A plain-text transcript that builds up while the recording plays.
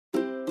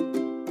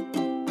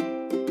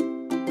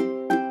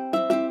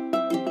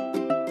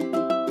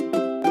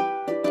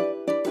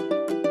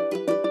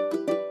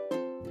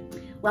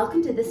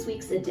Welcome to this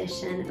week's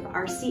edition of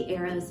RC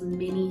Arrow's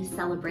mini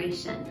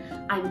celebration.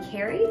 I'm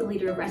Carrie, the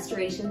leader of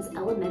Restoration's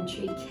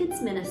Elementary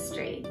Kids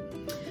Ministry.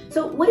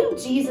 So what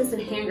do Jesus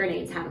and hand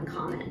grenades have in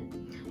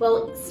common?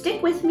 Well,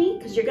 stick with me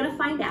because you're going to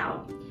find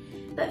out.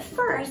 But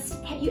first,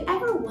 have you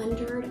ever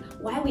wondered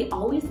why we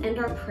always end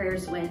our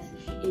prayers with,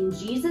 "In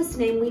Jesus'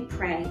 name we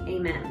pray,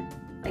 amen"?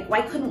 Like,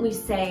 why couldn't we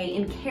say,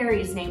 "In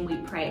Carrie's name we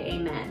pray,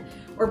 amen"?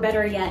 Or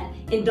better yet,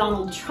 "In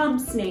Donald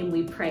Trump's name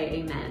we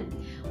pray, amen"?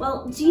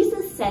 Well,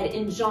 Jesus said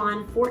in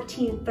John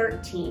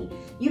 14:13,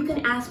 "You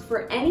can ask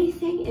for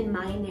anything in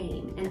my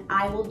name and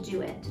I will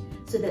do it,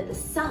 so that the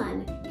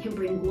Son can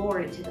bring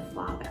glory to the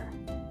Father."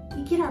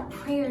 We get our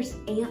prayers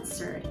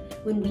answered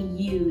when we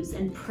use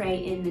and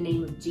pray in the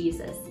name of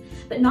Jesus.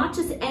 But not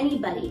just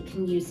anybody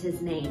can use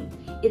his name.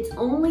 It's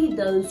only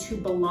those who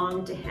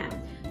belong to him.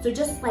 So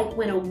just like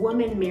when a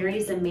woman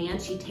marries a man,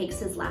 she takes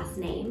his last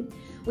name.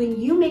 When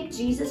you make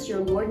Jesus your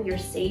Lord and your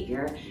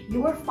Savior,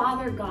 your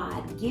Father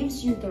God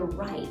gives you the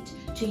right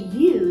to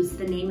use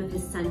the name of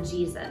his Son,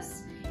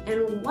 Jesus.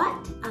 And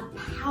what a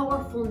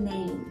powerful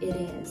name it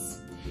is.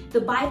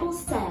 The Bible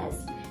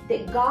says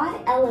that God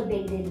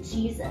elevated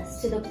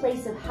Jesus to the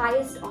place of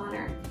highest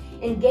honor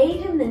and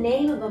gave him the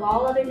name above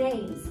all other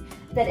names,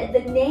 that at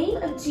the name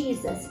of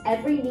Jesus,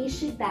 every knee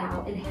should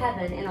bow in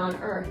heaven and on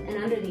earth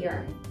and under the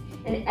earth,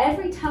 and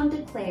every tongue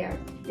declare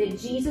that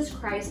Jesus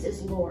Christ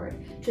is Lord,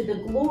 to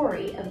the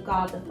glory of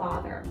God the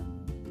Father.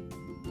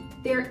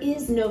 There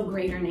is no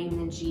greater name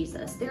than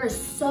Jesus. There is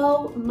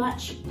so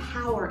much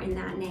power in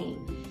that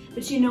name.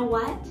 But you know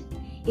what?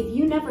 If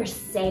you never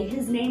say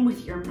his name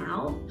with your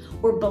mouth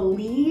or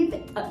believe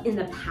in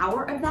the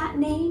power of that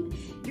name,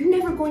 you're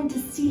never going to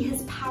see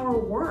his power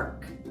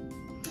work.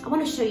 I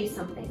want to show you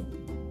something.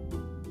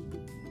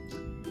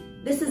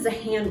 This is a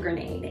hand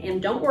grenade,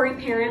 and don't worry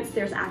parents,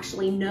 there's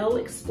actually no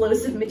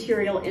explosive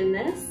material in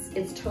this.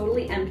 It's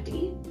totally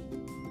empty.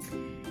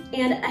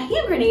 And a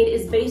hand grenade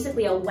is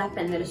basically a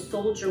weapon that a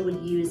soldier would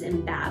use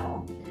in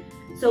battle.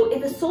 So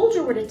if a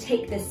soldier were to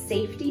take this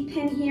safety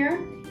pin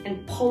here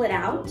and pull it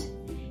out,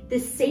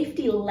 this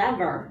safety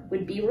lever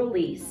would be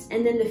released,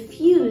 and then the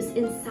fuse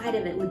inside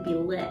of it would be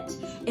lit.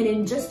 And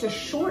in just a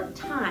short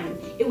time,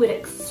 it would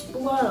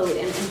explode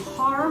and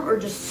harm or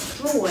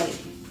destroy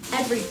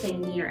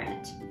everything near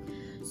it.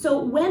 So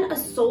when a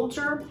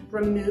soldier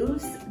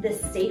removes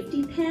this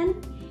safety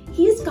pin,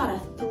 he's got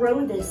to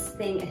throw this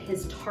thing at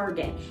his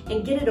target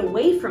and get it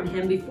away from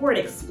him before it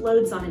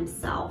explodes on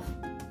himself.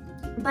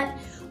 But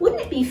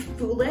wouldn't it be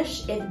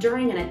foolish if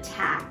during an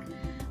attack,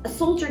 a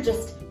soldier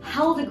just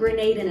held a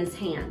grenade in his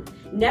hand,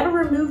 never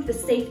removed the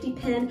safety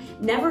pin,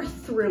 never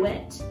threw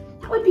it?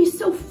 That would be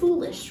so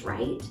foolish,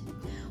 right?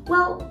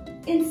 Well,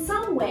 in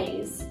some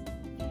ways,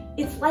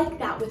 it's like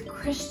that with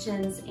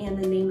Christians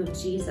and the name of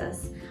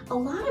Jesus. A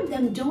lot of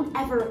them don't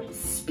ever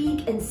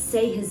speak and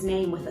say his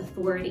name with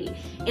authority.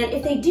 And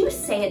if they do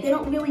say it, they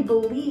don't really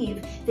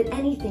believe that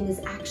anything is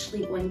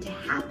actually going to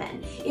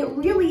happen. It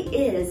really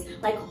is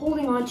like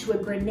holding onto a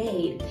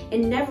grenade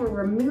and never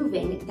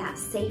removing that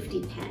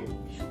safety pin.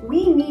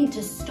 We need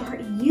to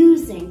start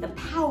using the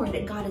power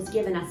that God has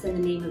given us in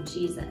the name of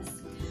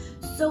Jesus.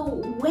 So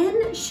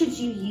when should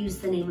you use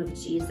the name of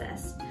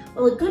Jesus?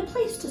 Well, a good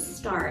place to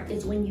start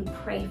is when you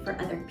pray for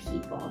other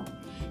people.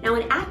 Now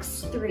in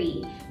Acts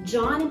 3,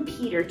 John and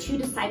Peter, two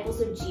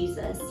disciples of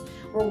Jesus,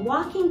 were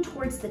walking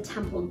towards the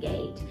temple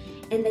gate,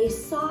 and they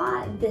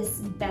saw this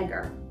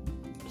beggar.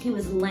 He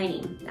was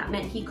lame. That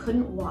meant he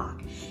couldn't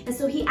walk. And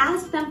so he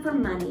asked them for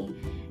money,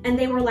 and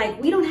they were like,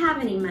 "We don't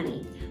have any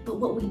money, but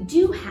what we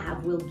do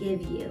have we'll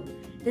give you."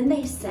 Then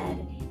they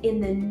said, "In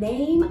the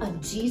name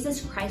of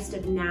Jesus Christ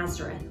of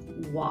Nazareth,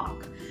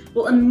 walk."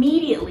 Well,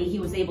 immediately he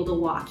was able to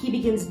walk. He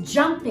begins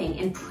jumping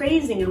and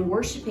praising and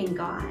worshiping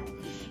God.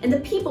 And the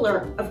people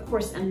are, of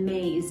course,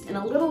 amazed. And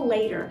a little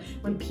later,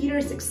 when Peter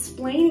is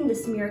explaining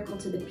this miracle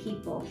to the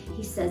people,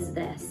 he says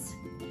this: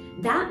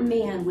 "That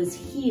man was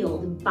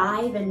healed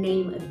by the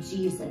name of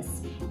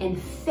Jesus and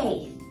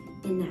faith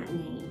in that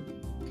name."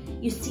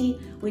 You see,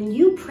 when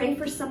you pray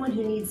for someone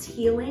who needs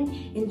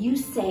healing and you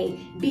say,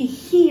 "Be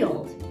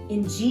healed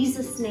in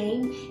Jesus'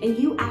 name," and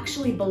you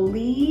actually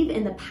believe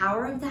in the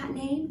power of that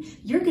name,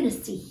 you're going to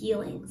see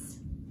healings.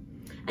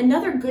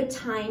 Another good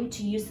time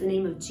to use the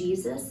name of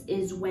Jesus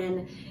is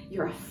when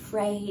you're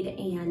afraid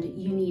and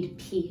you need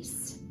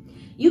peace.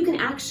 You can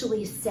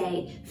actually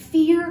say,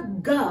 "Fear,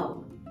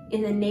 go,"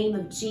 in the name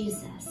of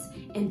Jesus,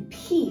 and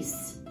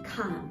peace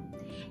come.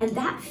 And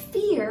that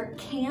fear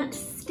can't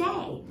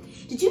stay.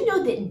 Did you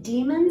know that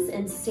demons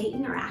and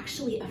Satan are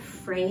actually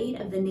afraid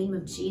of the name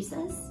of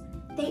Jesus?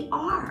 They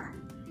are.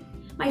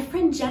 My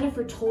friend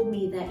Jennifer told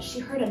me that she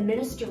heard a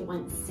minister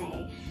once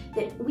say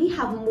that we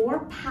have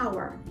more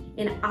power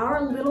in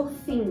our little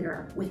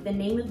finger with the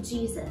name of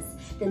Jesus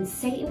than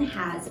Satan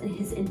has in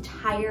his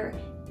entire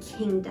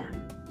kingdom.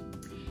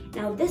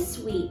 Now this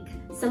week,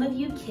 some of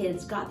you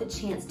kids got the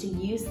chance to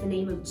use the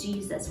name of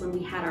Jesus when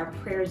we had our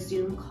prayer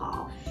Zoom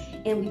call,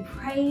 and we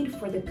prayed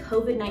for the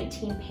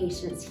COVID-19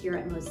 patients here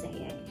at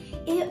Mosaic.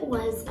 It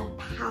was a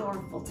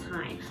powerful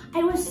time.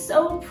 I was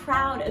so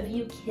proud of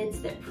you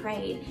kids that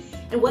prayed.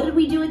 And what did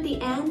we do at the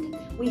end?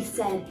 We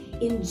said,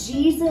 in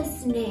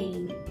Jesus'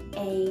 name,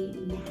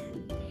 amen.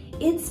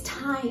 It's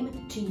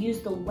time to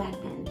use the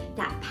weapon,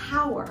 that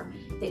power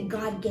that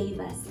God gave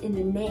us in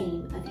the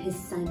name of his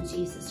son,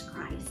 Jesus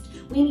Christ.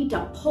 We need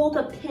to pull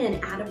the pin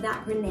out of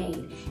that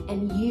grenade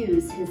and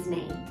use his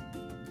name.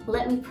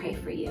 Let me pray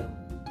for you.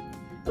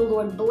 The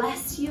Lord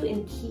bless you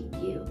and keep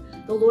you.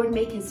 The Lord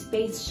make his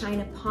face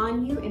shine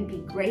upon you and be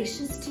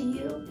gracious to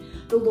you.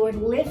 The Lord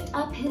lift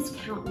up his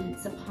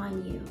countenance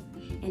upon you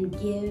and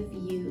give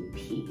you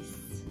peace.